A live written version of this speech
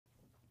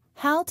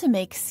How to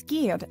make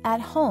skyr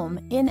at home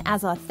in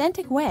as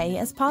authentic way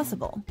as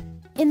possible.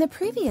 In the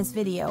previous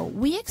video,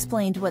 we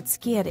explained what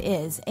skyr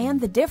is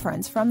and the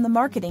difference from the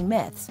marketing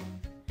myths.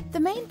 The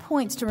main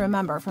points to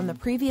remember from the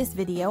previous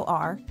video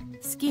are: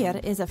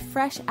 skyr is a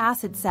fresh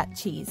acid-set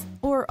cheese,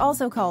 or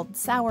also called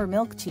sour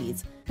milk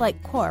cheese,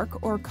 like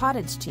quark or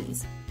cottage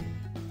cheese.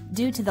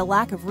 Due to the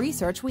lack of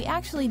research, we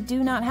actually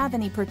do not have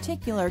any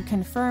particular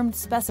confirmed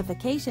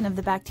specification of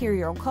the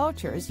bacterial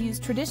cultures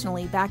used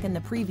traditionally back in the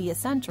previous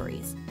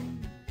centuries.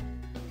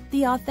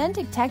 The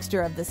authentic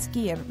texture of the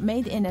skyr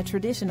made in a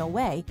traditional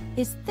way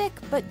is thick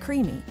but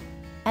creamy,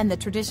 and the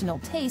traditional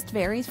taste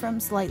varies from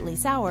slightly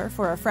sour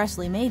for a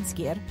freshly made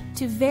skyr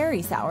to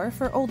very sour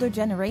for older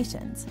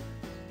generations.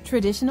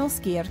 Traditional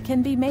skyr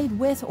can be made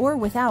with or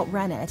without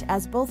rennet,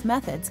 as both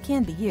methods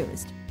can be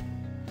used.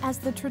 As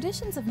the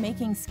traditions of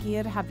making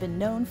skyr have been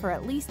known for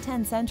at least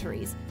 10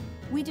 centuries,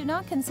 we do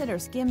not consider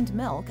skimmed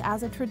milk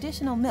as a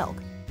traditional milk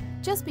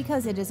just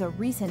because it is a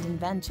recent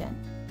invention.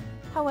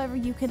 However,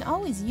 you can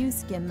always use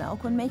skim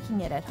milk when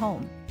making it at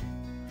home.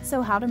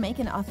 So how to make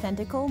an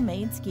authentical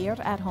made skyr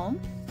at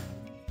home?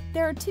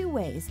 There are two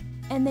ways,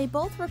 and they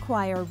both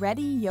require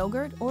ready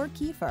yogurt or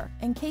kefir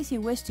in case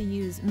you wish to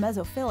use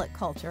mesophilic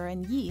culture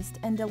and yeast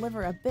and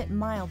deliver a bit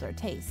milder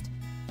taste.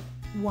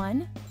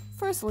 1.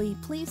 Firstly,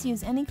 please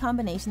use any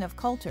combination of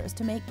cultures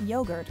to make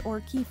yogurt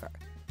or kefir.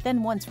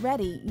 Then once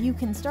ready, you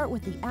can start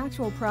with the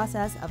actual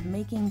process of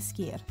making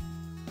skyr.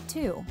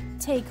 2.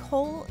 Take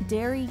whole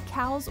dairy,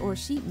 cow's or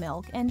sheep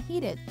milk and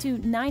heat it to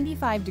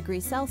 95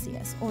 degrees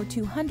Celsius or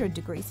 200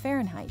 degrees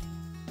Fahrenheit.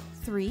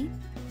 3.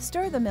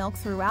 Stir the milk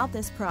throughout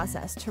this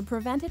process to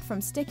prevent it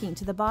from sticking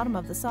to the bottom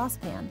of the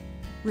saucepan.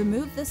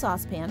 Remove the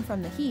saucepan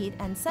from the heat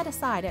and set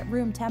aside at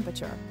room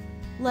temperature.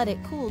 Let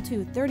it cool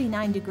to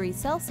 39 degrees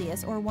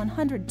Celsius or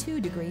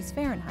 102 degrees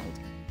Fahrenheit.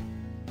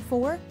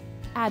 4.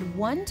 Add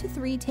 1 to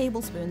 3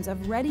 tablespoons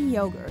of ready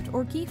yogurt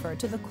or kefir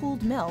to the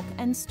cooled milk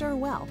and stir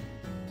well.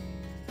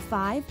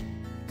 5.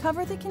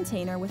 Cover the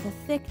container with a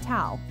thick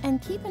towel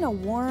and keep in a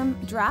warm,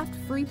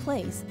 draft-free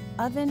place,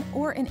 oven,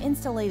 or an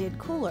insulated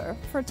cooler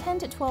for 10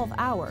 to 12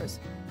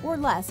 hours, or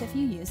less if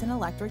you use an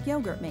electric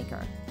yogurt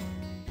maker.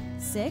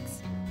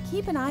 6.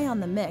 Keep an eye on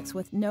the mix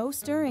with no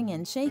stirring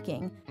and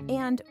shaking,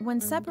 and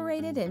when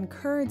separated in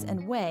curds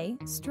and whey,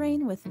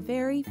 strain with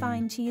very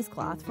fine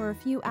cheesecloth for a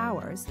few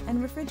hours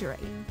and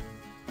refrigerate.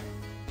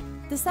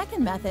 The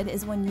second method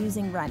is when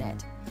using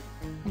rennet.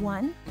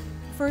 1.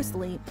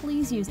 Firstly,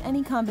 please use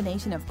any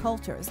combination of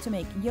cultures to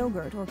make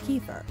yogurt or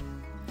kefir.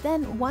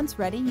 Then, once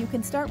ready, you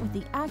can start with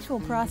the actual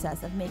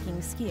process of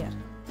making skyr.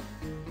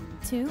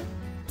 2.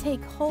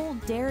 Take whole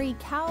dairy,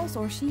 cow's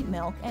or sheep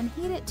milk and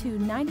heat it to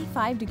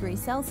 95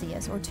 degrees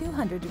Celsius or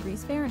 200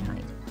 degrees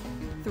Fahrenheit.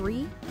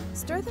 3.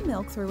 Stir the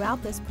milk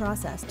throughout this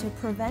process to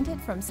prevent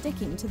it from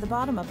sticking to the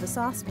bottom of the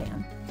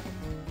saucepan.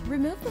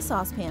 Remove the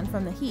saucepan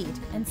from the heat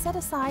and set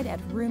aside at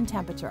room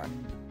temperature.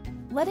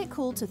 Let it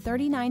cool to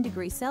 39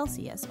 degrees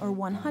Celsius or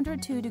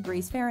 102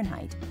 degrees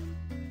Fahrenheit.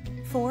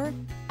 4.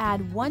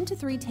 Add 1 to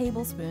 3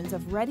 tablespoons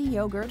of ready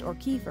yogurt or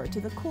kefir to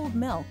the cooled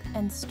milk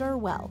and stir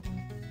well.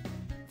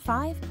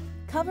 5.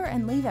 Cover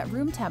and leave at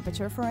room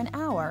temperature for an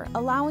hour,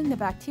 allowing the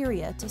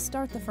bacteria to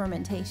start the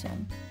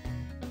fermentation.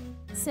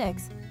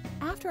 6.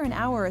 After an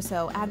hour or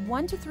so, add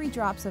 1 to 3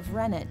 drops of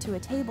rennet to a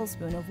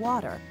tablespoon of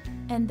water,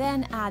 and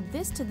then add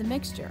this to the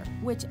mixture,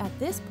 which at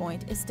this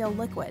point is still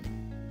liquid.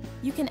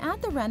 You can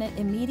add the rennet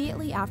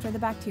immediately after the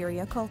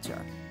bacteria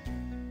culture.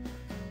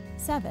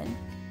 7.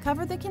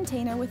 Cover the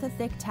container with a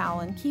thick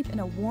towel and keep in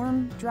a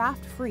warm,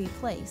 draft-free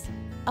place,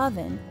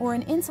 oven, or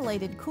an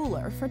insulated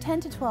cooler for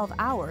 10 to 12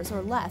 hours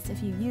or less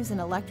if you use an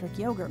electric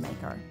yogurt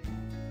maker.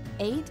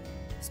 8.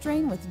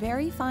 Strain with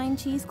very fine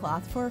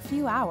cheesecloth for a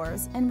few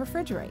hours and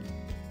refrigerate.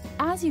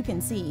 As you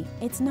can see,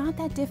 it's not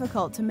that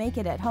difficult to make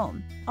it at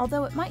home,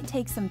 although it might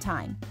take some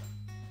time.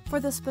 For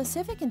the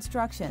specific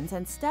instructions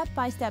and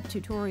step-by-step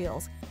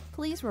tutorials,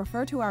 please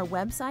refer to our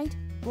website,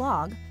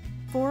 blog,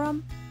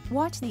 forum,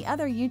 watch the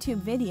other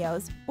YouTube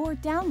videos, or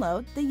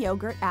download the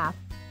yogurt app.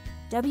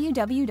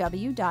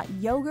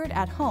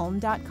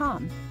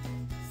 www.yogurtathome.com,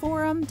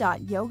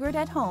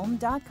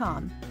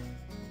 forum.yogurtathome.com,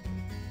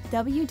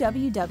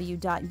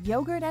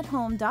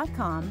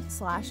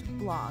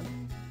 www.yogurtathome.com/blog.